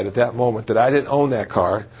insight at that moment that I didn't own that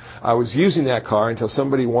car. I was using that car until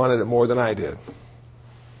somebody wanted it more than I did.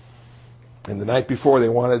 And the night before, they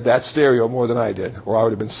wanted that stereo more than I did, or I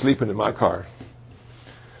would have been sleeping in my car.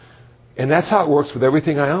 And that's how it works with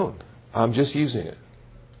everything I own. I'm just using it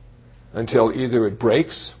until either it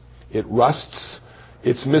breaks, it rusts,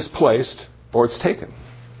 it's misplaced, or it's taken.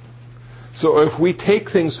 So if we take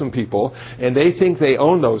things from people and they think they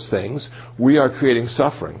own those things, we are creating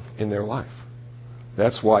suffering in their life.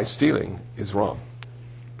 That's why stealing is wrong,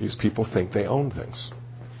 because people think they own things.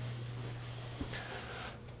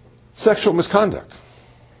 Sexual misconduct.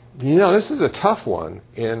 This is a tough one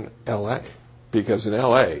in L.A., because in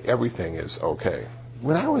L.A. everything is okay.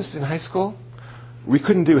 When I was in high school, we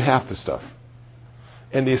couldn't do half the stuff.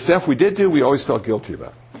 And the stuff we did do, we always felt guilty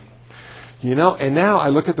about. And now I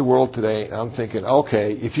look at the world today and I'm thinking,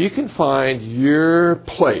 okay, if you can find your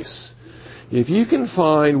place, if you can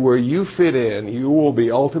find where you fit in, you will be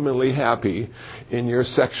ultimately happy in your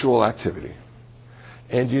sexual activity.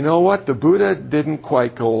 And you know what? The Buddha didn't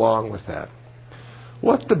quite go along with that.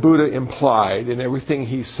 What the Buddha implied in everything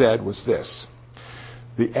he said was this: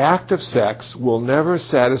 the act of sex will never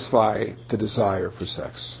satisfy the desire for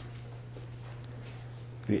sex.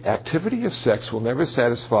 The activity of sex will never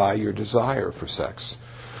satisfy your desire for sex.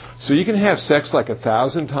 So you can have sex like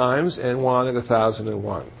 1,000 times and want it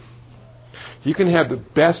 1,001. You can have the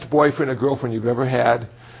best boyfriend or girlfriend you've ever had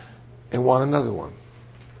and want another one.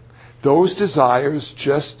 Those desires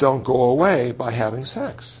just don't go away by having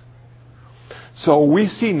sex. So we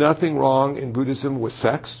see nothing wrong in Buddhism with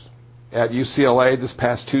sex. At UCLA this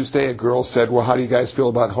past Tuesday, a girl said, "Well, how do you guys feel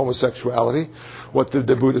about homosexuality? What did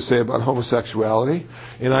the Buddha say about homosexuality?"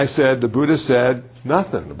 And I said, the Buddha said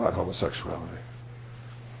nothing about homosexuality.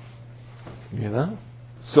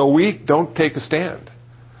 So we don't take a stand.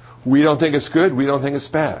 We don't think it's good. We don't think it's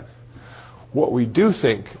bad. What we do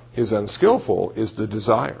think is unskillful is the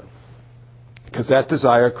desire. Because that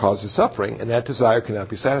desire causes suffering, and that desire cannot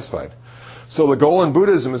be satisfied. So the goal in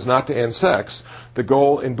Buddhism is not to end sex. The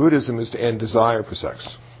goal in Buddhism is to end desire for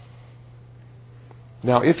sex.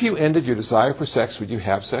 Now, if you ended your desire for sex, would you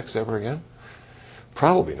have sex ever again?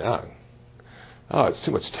 Probably not. Oh, it's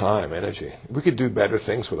too much time, energy. We could do better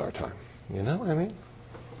things with our time. You know what I mean?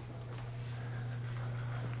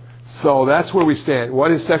 So that's where we stand.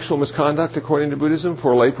 What is sexual misconduct according to Buddhism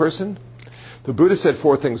for a layperson? The Buddha said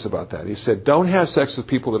 4 things about that. He said, don't have sex with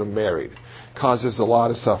people that are married. It causes a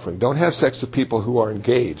lot of suffering. Don't have sex with people who are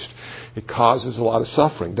engaged. It causes a lot of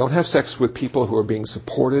suffering. Don't have sex with people who are being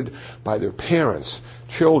supported by their parents,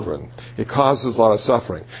 children. It causes a lot of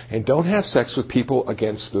suffering. And don't have sex with people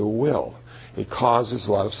against their will. It causes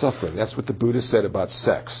a lot of suffering. That's what the Buddha said about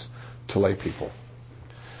sex to lay people.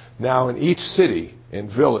 Now, in each city and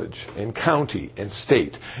village and county and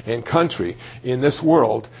state and country in this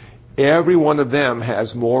world, every one of them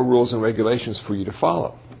has more rules and regulations for you to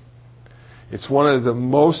follow. It's one of the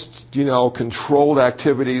most, controlled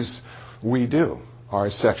activities we do, our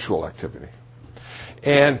sexual activity.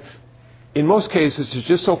 And in most cases, it's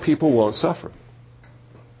just so people won't suffer.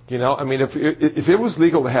 If it was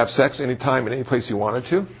legal to have sex anytime and any place you wanted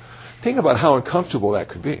to, think about how uncomfortable that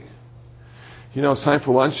could be. It's time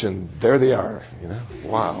for lunch and there they are,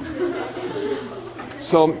 Wow.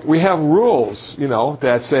 So we have rules,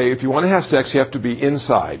 that say if you want to have sex, you have to be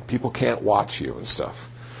inside. People can't watch you and stuff.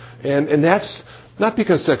 And that's not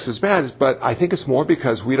because sex is bad, but I think it's more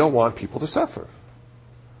because we don't want people to suffer.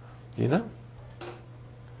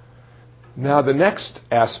 Now the next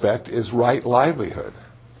aspect is right livelihood.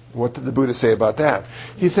 What did the Buddha say about that?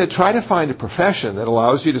 He said, try to find a profession that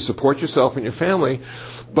allows you to support yourself and your family,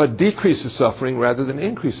 but decreases suffering rather than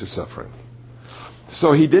increases suffering.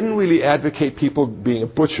 So he didn't really advocate people being a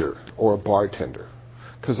butcher or a bartender,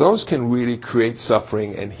 because those can really create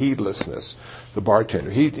suffering and heedlessness, the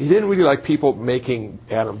bartender. He didn't really like people making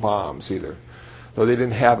atom bombs either, though they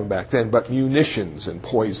didn't have them back then, but munitions and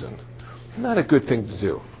poison. Not a good thing to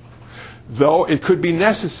do. Though it could be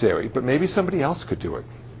necessary, but maybe somebody else could do it.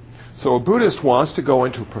 So a Buddhist wants to go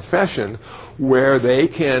into a profession where they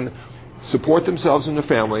can support themselves and their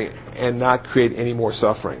family and not create any more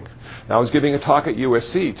suffering. Now, I was giving a talk at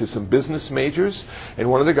USC to some business majors, and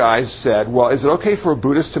one of the guys said, well, is it okay for a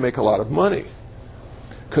Buddhist to make a lot of money?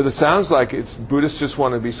 Because it sounds like Buddhists just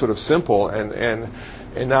want to be sort of simple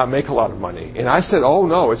and not make a lot of money. And I said, oh,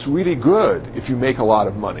 no, it's really good if you make a lot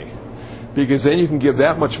of money, because then you can give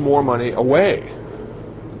that much more money away.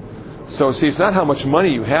 So, see, it's not how much money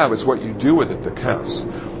you have, it's what you do with it that counts.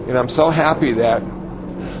 And I'm so happy that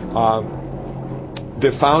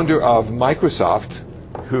the founder of Microsoft,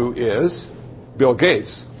 who is Bill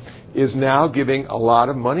Gates, is now giving a lot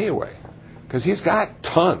of money away. Because he's got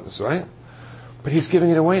tons, right? But he's giving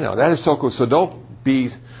it away now. That is so cool. So don't be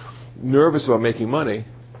nervous about making money,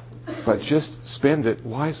 but just spend it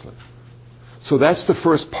wisely. So that's the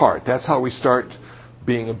first part. That's how we start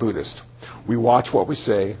being a Buddhist. We watch what we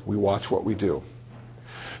say, we watch what we do.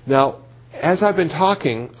 Now, as I've been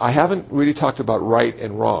talking, I haven't really talked about right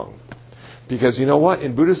and wrong. Because you know what?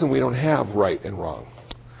 In Buddhism, we don't have right and wrong.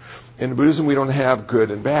 In Buddhism, we don't have good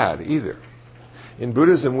and bad either. In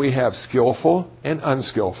Buddhism, we have skillful and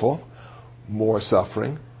unskillful, more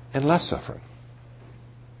suffering and less suffering.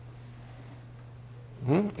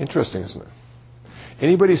 Interesting, isn't it?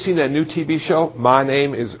 Anybody seen that new TV show, My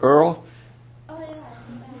Name is Earl? Oh,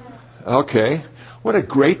 yeah. Okay. What a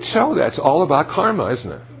great show. That's all about karma,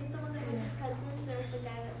 isn't it? Is it the one that was president? There was the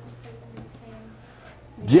guy that was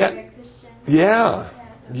president. Yeah. Yeah.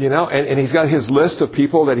 And he's got his list of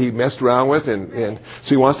people that he messed around with, and so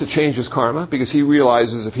he wants to change his karma, because he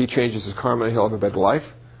realizes if he changes his karma, he'll have a better life.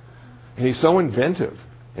 And he's so inventive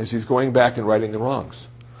as he's going back and righting the wrongs.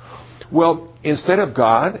 Well, instead of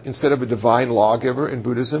God, instead of a divine lawgiver in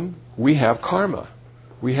Buddhism, we have karma.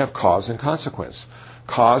 We have cause and consequence.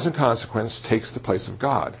 Cause and consequence takes the place of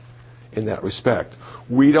God in that respect.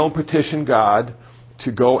 We don't petition God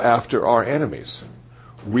to go after our enemies.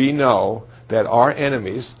 We know that our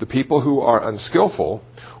enemies, the people who are unskillful,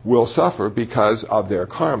 will suffer because of their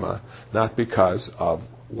karma, not because of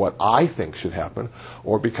what I think should happen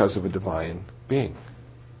or because of a divine being.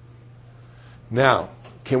 Now,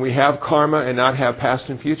 can we have karma and not have past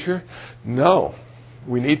and future? No.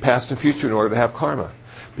 We need past and future in order to have karma.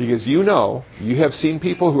 Because you have seen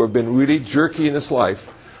people who have been really jerky in this life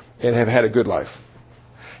and have had a good life.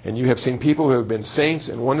 And you have seen people who have been saints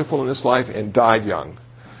and wonderful in this life and died young.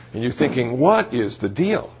 And you're thinking, what is the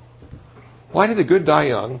deal? Why did the good die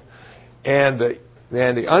young and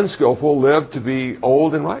the unskillful live to be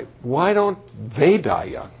old and ripe? Why don't they die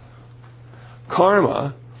young?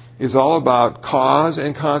 Karma is all about cause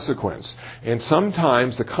and consequence. And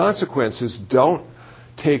sometimes the consequences don't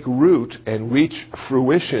take root and reach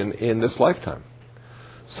fruition in this lifetime.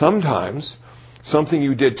 Sometimes something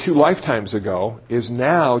you did 2 lifetimes ago is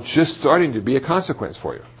now just starting to be a consequence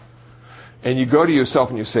for you. And you go to yourself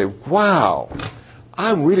and you say, wow,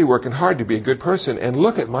 I'm really working hard to be a good person, and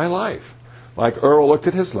look at my life. Like Earl looked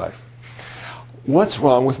at his life. What's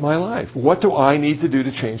wrong with my life? What do I need to do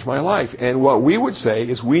to change my life? And what we would say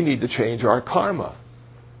is we need to change our karma.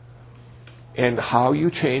 And how you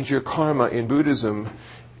change your karma in Buddhism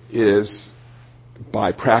is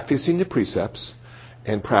by practicing the precepts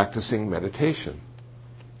and practicing meditation.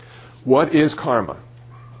 What is karma?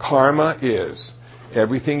 Karma is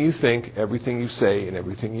everything you think, everything you say, and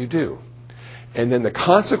everything you do. And then the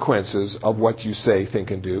consequences of what you say, think,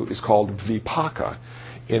 and do is called vipaka.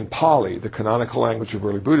 In Pali, the canonical language of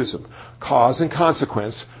early Buddhism, cause and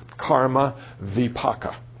consequence, karma,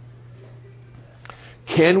 vipaka.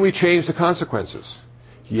 Can we change the consequences?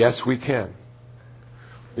 Yes, we can.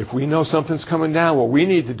 If we know something's coming down, what we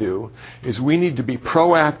need to do is we need to be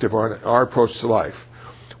proactive on our approach to life.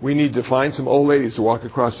 We need to find some old ladies to walk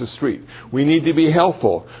across the street. We need to be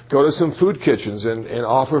helpful. Go to some food kitchens and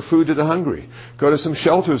offer food to the hungry. Go to some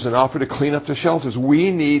shelters and offer to clean up the shelters. We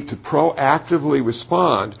need to proactively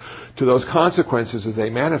respond to those consequences as they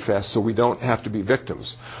manifest so we don't have to be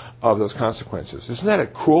victims of those consequences. Isn't that a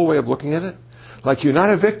cool way of looking at it? Like you're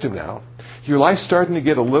not a victim now. Your life's starting to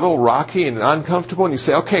get a little rocky and uncomfortable, and you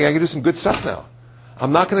say, okay, I can do some good stuff now.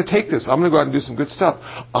 I'm not going to take this. I'm going to go out and do some good stuff.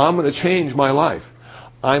 I'm going to change my life.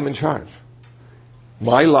 I'm in charge.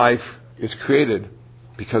 My life is created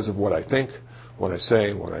because of what I think, what I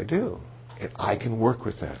say, and what I do. And I can work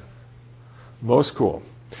with that. Most cool.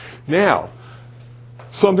 Now,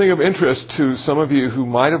 something of interest to some of you who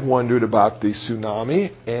might have wondered about the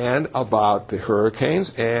tsunami and about the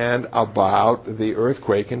hurricanes and about the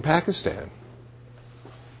earthquake in Pakistan.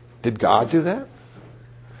 Did God do that?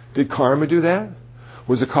 Did karma do that?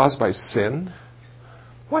 Was it caused by sin?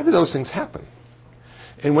 Why did those things happen?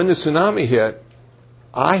 And when the tsunami hit,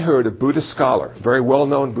 I heard a Buddhist scholar, a very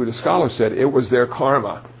well-known Buddhist scholar, said it was their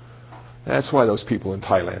karma. That's why those people in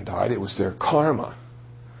Thailand died. It was their karma.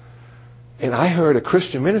 And I heard a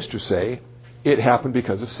Christian minister say it happened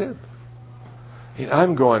because of sin. And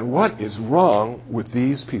I'm going, what is wrong with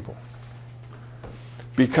these people?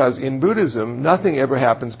 Because in Buddhism, nothing ever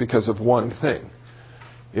happens because of one thing.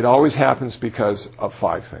 It always happens because of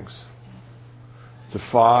 5 things. The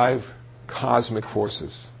 5 cosmic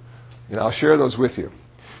forces. And I'll share those with you.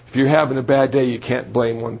 If you're having a bad day, you can't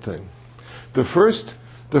blame one thing. The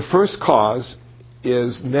first cause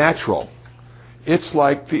is natural. It's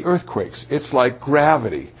like the earthquakes. It's like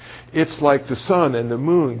gravity. It's like the sun and the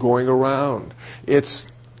moon going around. Its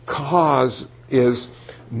cause is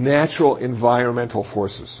natural environmental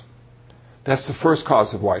forces. That's the first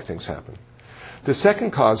cause of why things happen. The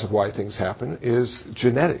second cause of why things happen is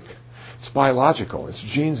genetic. It's biological. It's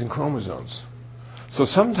genes and chromosomes. So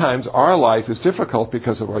sometimes our life is difficult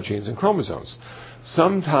because of our genes and chromosomes.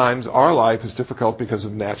 Sometimes our life is difficult because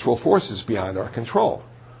of natural forces beyond our control.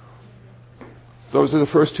 Those are the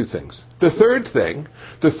first 2 things.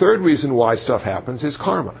 The third reason why stuff happens is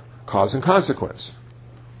karma, cause and consequence.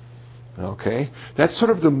 Okay? That's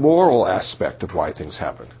sort of the moral aspect of why things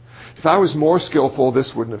happen. If I was more skillful,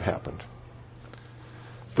 this wouldn't have happened.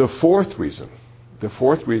 The fourth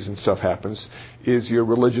reason stuff happens is your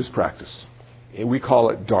religious practice. And we call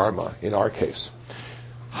it dharma in our case.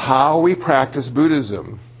 How we practice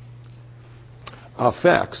Buddhism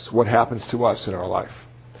affects what happens to us in our life.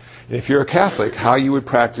 And if you're a Catholic, how you would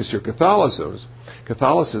practice your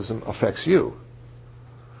Catholicism affects you.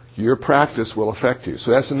 Your practice will affect you.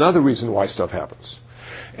 So that's another reason why stuff happens.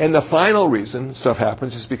 And the final reason stuff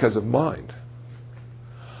happens is because of mind.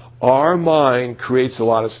 Our mind creates a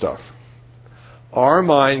lot of stuff. Our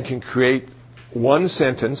mind can create one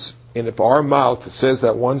sentence, and if our mouth says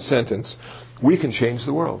that one sentence, we can change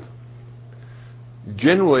the world.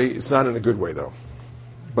 Generally, it's not in a good way, though.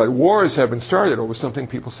 But wars have been started over something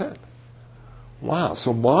people said. Wow,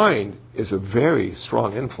 so mind is a very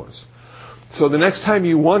strong influence. So the next time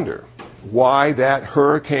you wonder why that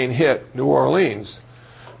hurricane hit New Orleans,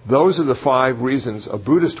 those are the 5 reasons a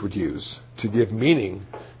Buddhist would use to give meaning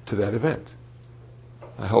to that event.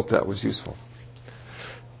 I hope that was useful.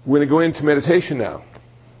 We're going to go into meditation now.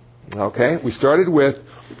 Okay? We started with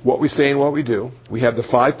what we say and what we do. We have the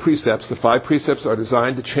 5 precepts. The 5 precepts are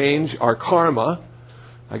designed to change our karma.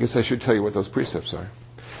 I guess I should tell you what those precepts are.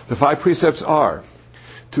 The 5 precepts are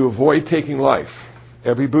to avoid taking life.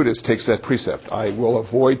 Every Buddhist takes that precept. I will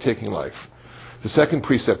avoid taking life. The second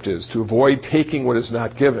precept is to avoid taking what is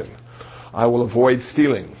not given. I will avoid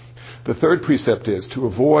stealing. The third precept is to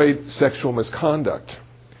avoid sexual misconduct.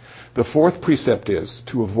 The fourth precept is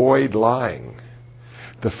to avoid lying.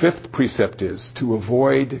 The fifth precept is to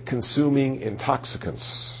avoid consuming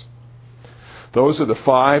intoxicants. Those are the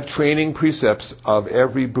 5 training precepts of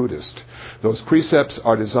every Buddhist. Those precepts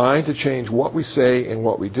are designed to change what we say and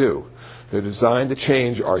what we do. They're designed to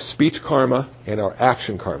change our speech karma and our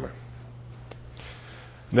action karma.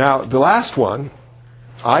 Now, the last one,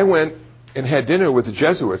 I went and had dinner with the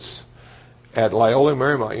Jesuits at Loyola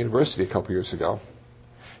Marymount University a couple years ago,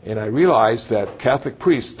 and I realized that Catholic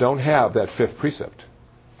priests don't have that 5th precept,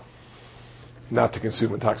 not to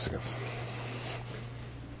consume intoxicants.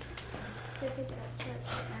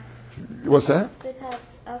 What's that? They have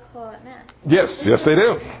alcohol at Mass. Yes, they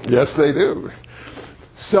do. Yes, they do.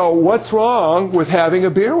 So what's wrong with having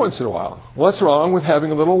a beer once in a while? What's wrong with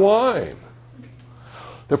having a little wine?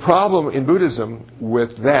 The problem in Buddhism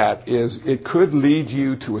with that is it could lead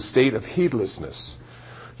you to a state of heedlessness.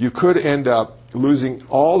 You could end up losing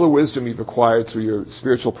all the wisdom you've acquired through your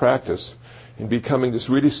spiritual practice and becoming this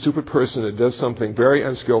really stupid person that does something very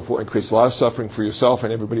unskillful and creates a lot of suffering for yourself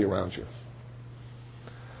and everybody around you.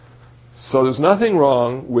 So there's nothing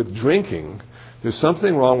wrong with drinking. There's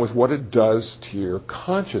something wrong with what it does to your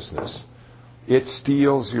consciousness. It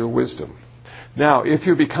steals your wisdom. Now, if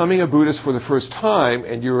you're becoming a Buddhist for the first time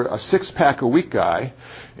and you're a 6-pack a week guy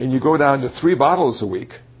and you go down to 3 bottles a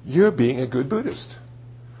week, you're being a good Buddhist.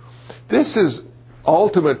 This is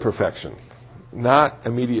ultimate perfection, not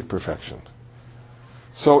immediate perfection.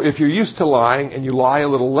 So if you're used to lying and you lie a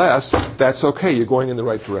little less, that's okay. You're going in the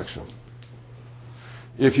right direction.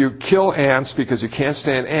 If you kill ants because you can't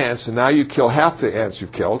stand ants and now you kill half the ants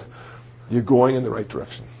you've killed, you're going in the right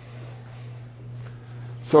direction.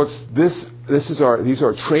 So these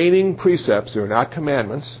are training precepts. They are not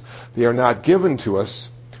commandments. They are not given to us.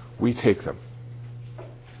 We take them.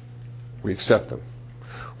 We accept them.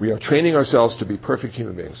 We are training ourselves to be perfect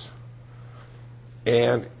human beings.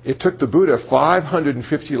 And it took the Buddha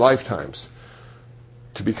 550 lifetimes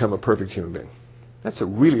to become a perfect human being. That's a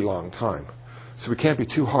really long time. So we can't be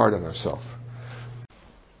too hard on ourselves.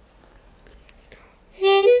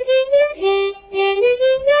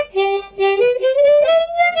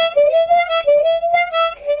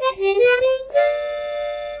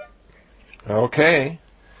 Okay,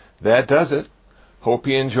 that does it. Hope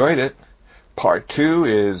you enjoyed it. Part 2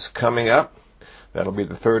 is coming up. That'll be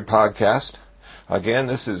the 3rd podcast. Again,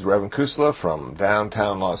 this is Reverend Kusala from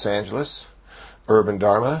downtown Los Angeles, Urban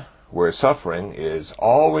Dharma, where suffering is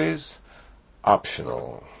always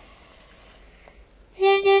optional.